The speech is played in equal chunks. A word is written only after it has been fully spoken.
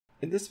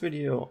In this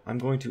video, I'm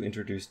going to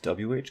introduce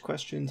WH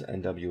questions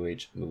and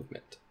WH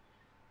movement.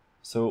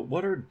 So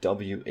what are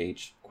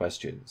WH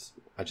questions?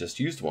 I just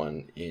used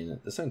one in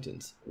the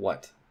sentence.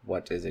 What?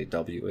 What is a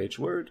WH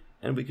word?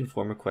 And we can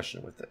form a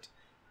question with it.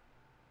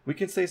 We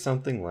can say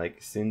something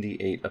like,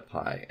 Cindy ate a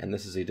pie, and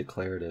this is a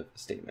declarative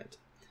statement.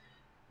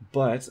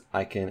 But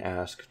I can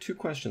ask two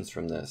questions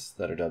from this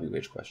that are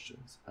WH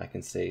questions. I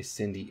can say,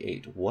 Cindy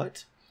ate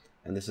what?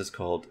 And this is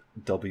called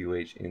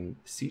WH in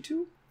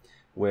situ,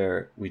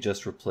 where we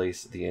just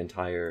replace the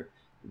entire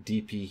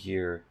DP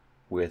here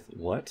with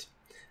what.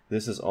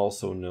 This is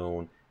also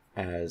known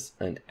as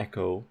an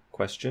echo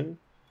question,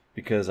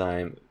 because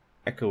I'm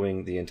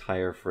echoing the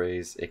entire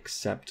phrase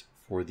except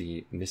for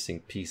the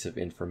missing piece of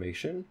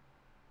information.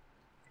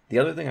 The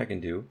other thing I can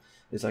do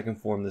is I can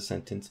form the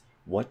sentence,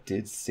 what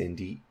did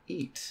Cindy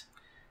eat?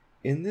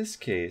 In this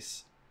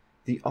case,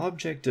 the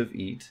object of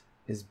eat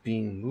is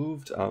being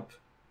moved up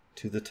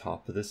to the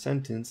top of the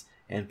sentence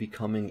and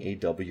becoming a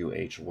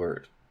WH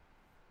word.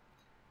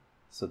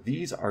 So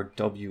these are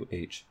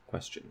WH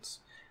questions.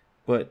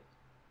 But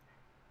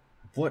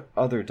what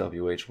other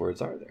WH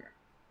words are there?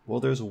 Well,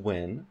 there's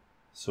when,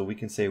 so we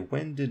can say,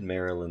 when did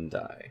Marilyn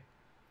die?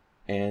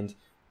 And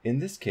in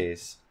this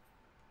case,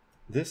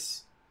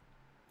 this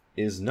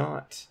is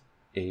not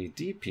a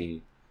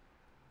DP.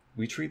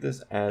 We treat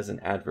this as an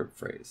adverb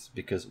phrase,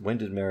 because when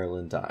did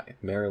Marilyn die?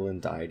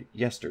 Marilyn died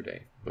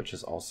yesterday, which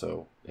is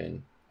also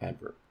an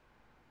adverb.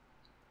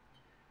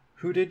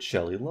 Who did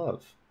Shelley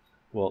love?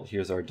 Well,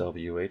 here's our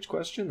WH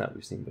question that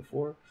we've seen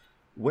before.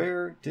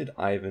 Where did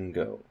Ivan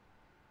go?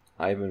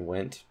 Ivan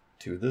went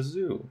to the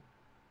zoo.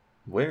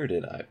 Where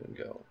did Ivan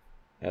go?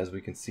 As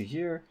we can see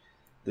here,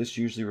 this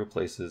usually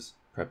replaces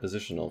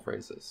prepositional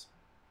phrases.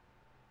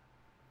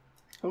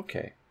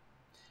 Okay.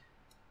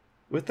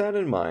 With that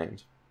in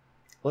mind,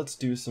 let's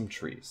do some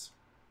trees.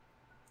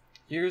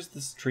 Here's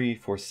this tree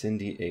for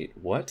Cindy ate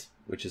what,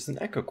 which is an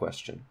echo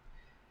question.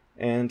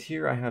 And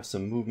here I have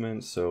some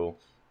movement, so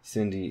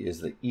Cindy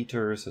is the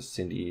eater, so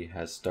Cindy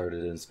has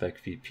started in spec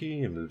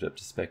VP and moved up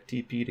to spec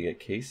TP to get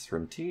case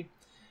from T.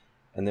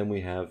 And then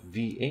we have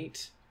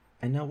V8.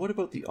 And now what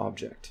about the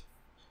object?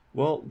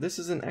 Well, this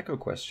is an echo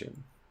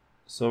question.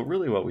 So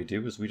really what we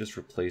do is we just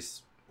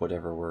replace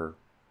whatever we're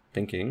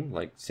thinking,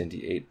 like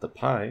Cindy ate the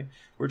pie.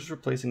 We're just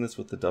replacing this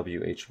with the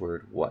WH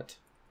word what.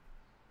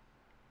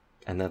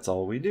 And that's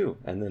all we do.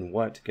 And then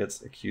what gets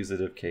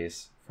accusative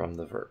case from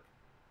the verb.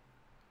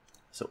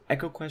 So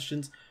echo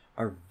questions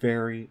are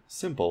very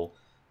simple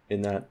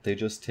in that they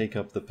just take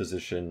up the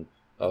position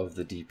of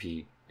the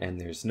DP and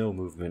there's no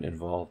movement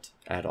involved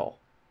at all.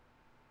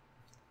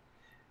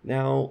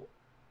 Now,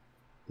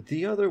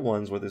 the other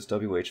ones where there's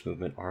WH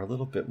movement are a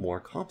little bit more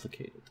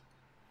complicated.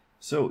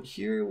 So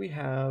here we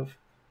have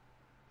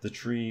the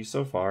tree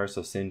so far.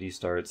 So Cindy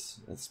starts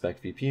at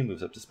spec VP,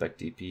 moves up to spec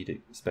DP to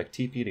spec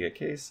TP to get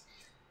case.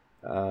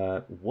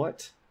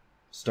 What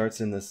starts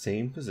in the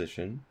same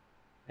position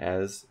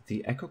as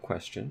the echo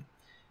question,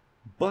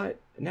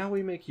 but now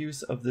we make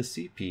use of the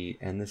CP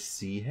and the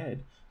C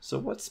head. So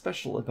what's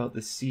special about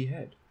the C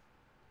head?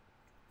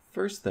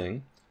 First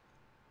thing,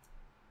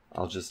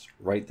 I'll just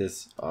write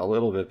this a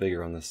little bit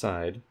bigger on the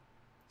side.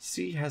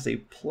 C has a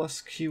plus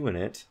Q in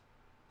it,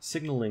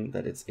 signaling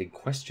that it's a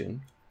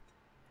question,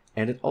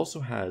 and it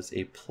also has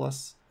a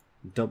plus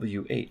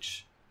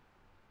WH,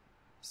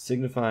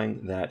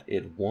 signifying that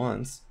it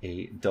wants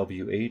a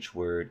WH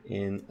word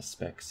in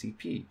spec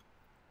CP.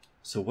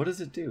 So what does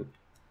it do?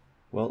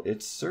 Well,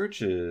 it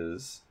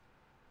searches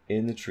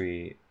in the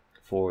tree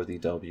for the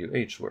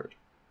WH word,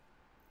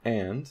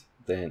 and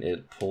then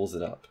it pulls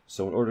it up.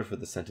 So in order for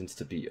the sentence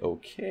to be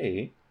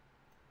okay,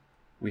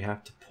 we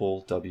have to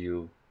pull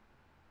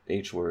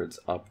WH words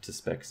up to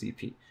spec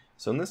CP.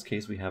 So in this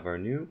case, we have our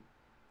new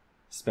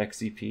spec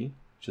CP,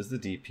 which is the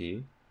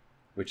DP,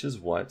 which is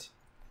what,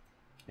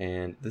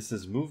 and this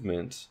is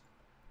movement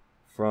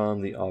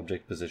from the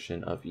object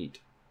position of eat.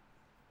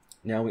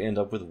 Now we end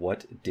up with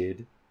what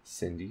did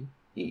Cindy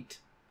eat?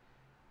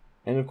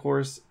 And of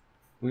course,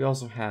 we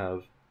also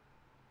have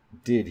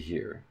did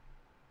here,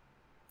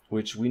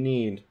 which we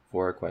need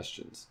for our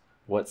questions.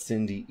 What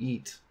Cindy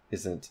eat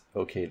isn't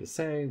okay to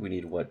say. We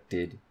need what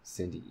did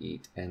Cindy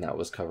eat, and that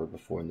was covered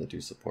before in the do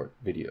support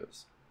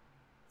videos.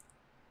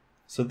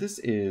 So this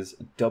is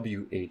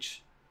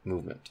WH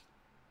movement.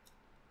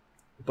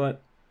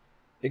 But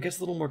it gets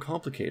a little more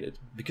complicated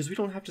because we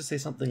don't have to say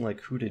something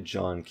like, who did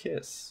John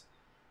kiss?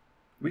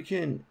 We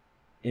can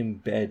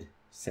embed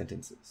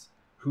sentences.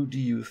 Who do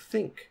you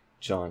think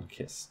John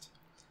kissed?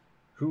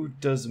 Who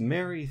does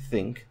Mary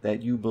think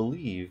that you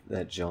believe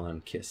that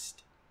John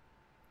kissed?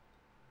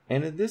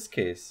 And in this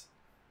case,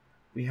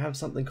 we have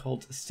something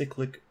called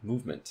cyclic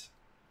movement,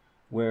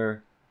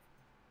 where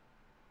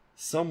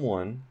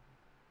someone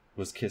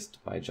was kissed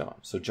by John.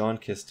 So John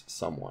kissed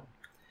someone.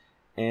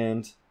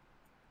 And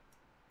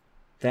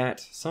that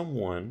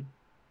someone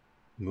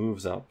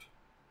moves up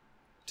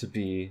to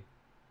be,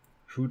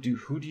 who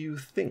do you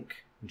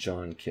think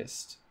John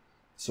kissed?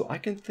 So I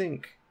can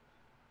think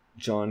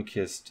John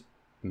kissed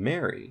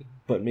Mary,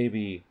 but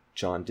maybe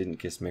John didn't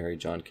kiss Mary,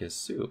 John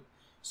kissed Sue.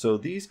 So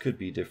these could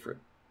be different.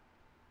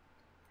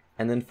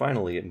 And then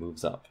finally it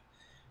moves up.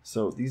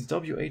 So these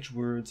WH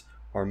words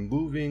are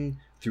moving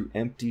through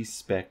empty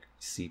spec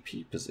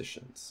CP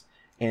positions.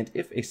 And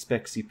if a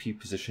spec CP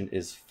position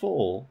is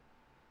full,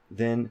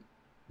 then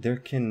there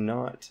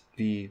cannot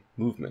be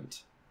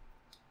movement.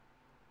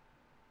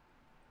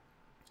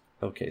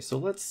 Okay, so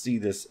let's see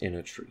this in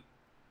a tree.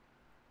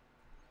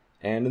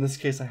 And in this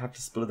case, I have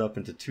to split it up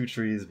into 2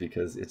 trees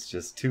because it's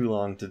just too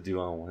long to do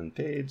on one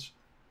page.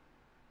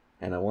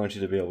 And I want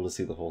you to be able to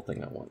see the whole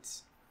thing at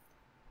once.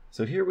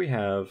 So here we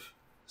have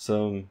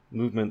some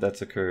movement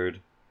that's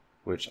occurred,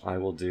 which I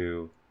will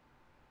do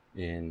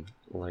in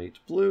light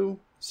blue.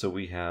 So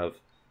we have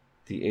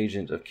the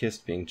agent of KISS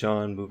being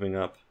John moving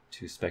up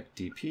to spec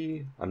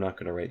DP. I'm not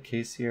going to write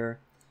case here.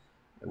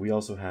 We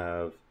also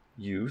have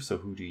you, so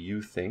who do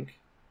you think?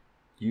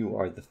 You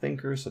are the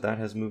thinker, so that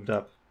has moved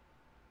up.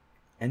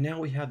 And now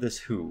we have this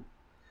who.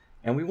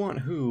 And we want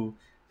who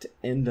to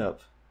end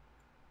up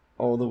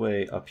all the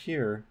way up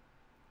here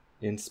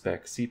in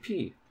spec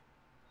CP.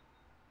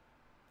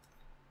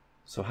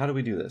 So how do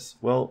we do this?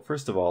 Well,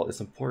 first of all,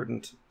 it's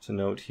important to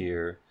note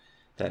here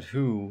that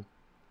who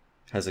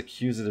has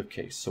accusative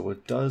case. So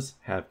it does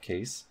have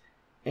case,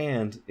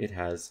 and it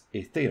has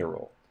a theta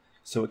roll.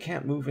 So it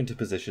can't move into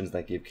positions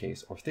that give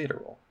case or theta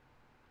roll.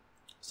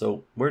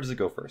 So where does it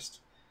go first?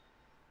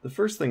 The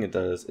first thing it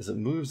does is it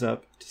moves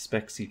up to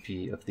spec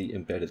CP of the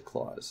embedded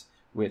clause,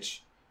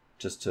 which,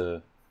 just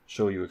to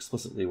show you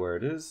explicitly where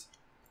it is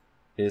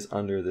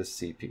under this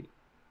CP.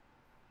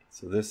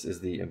 So this is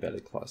the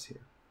embedded clause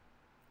here.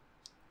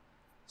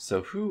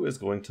 So who is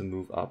going to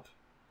move up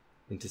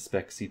into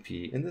spec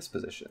CP in this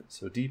position?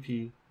 So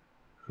DP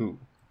who,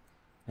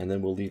 and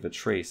then we'll leave a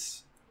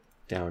trace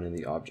down in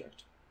the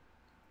object.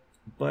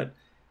 But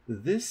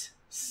this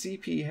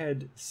CP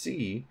head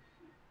C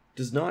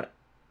does not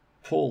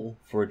pull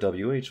for a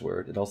WH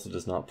word. It also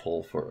does not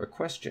pull for a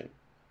question.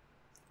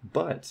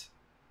 But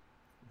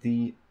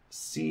the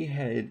C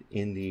head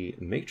in the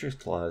matrix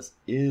clause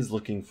is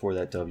looking for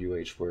that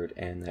WH word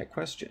and that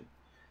question.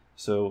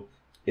 So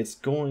it's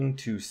going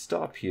to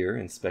stop here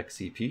in spec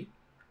CP,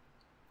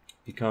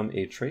 become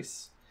a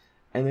trace,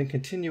 and then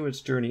continue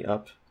its journey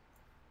up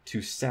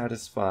to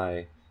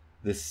satisfy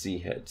this C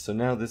head. So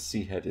now this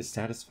C head is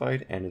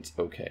satisfied and it's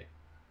okay.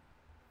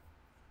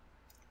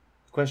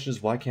 The question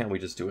is, why can't we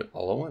just do it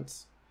all at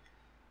once?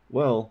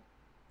 Well,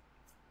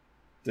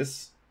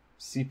 this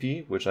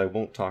CP, which I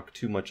won't talk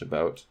too much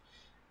about,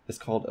 is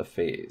called a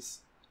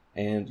phase.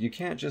 And you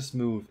can't just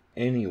move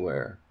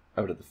anywhere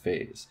out of the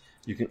phase.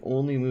 You can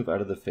only move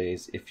out of the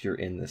phase if you're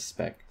in the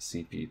spec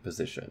CP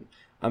position.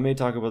 I may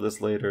talk about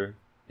this later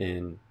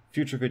in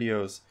future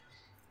videos,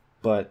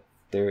 but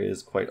there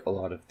is quite a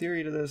lot of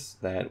theory to this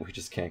that we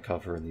just can't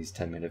cover in these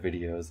 10-minute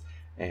videos.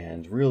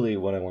 And really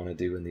what I want to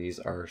do in these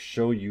are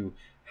show you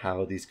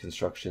how these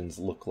constructions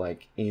look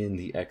like in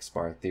the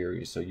X-bar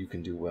theory so you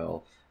can do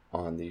well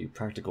on the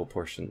practical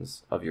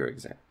portions of your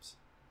exams.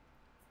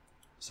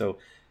 So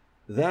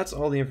that's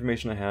all the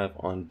information I have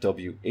on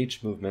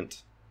WH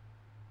movement.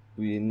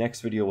 Next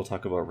video we'll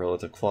talk about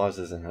relative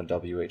clauses and how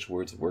WH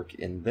words work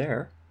in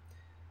there.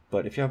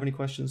 But if you have any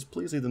questions,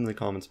 please leave them in the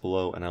comments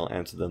below and I'll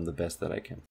answer them the best that I can.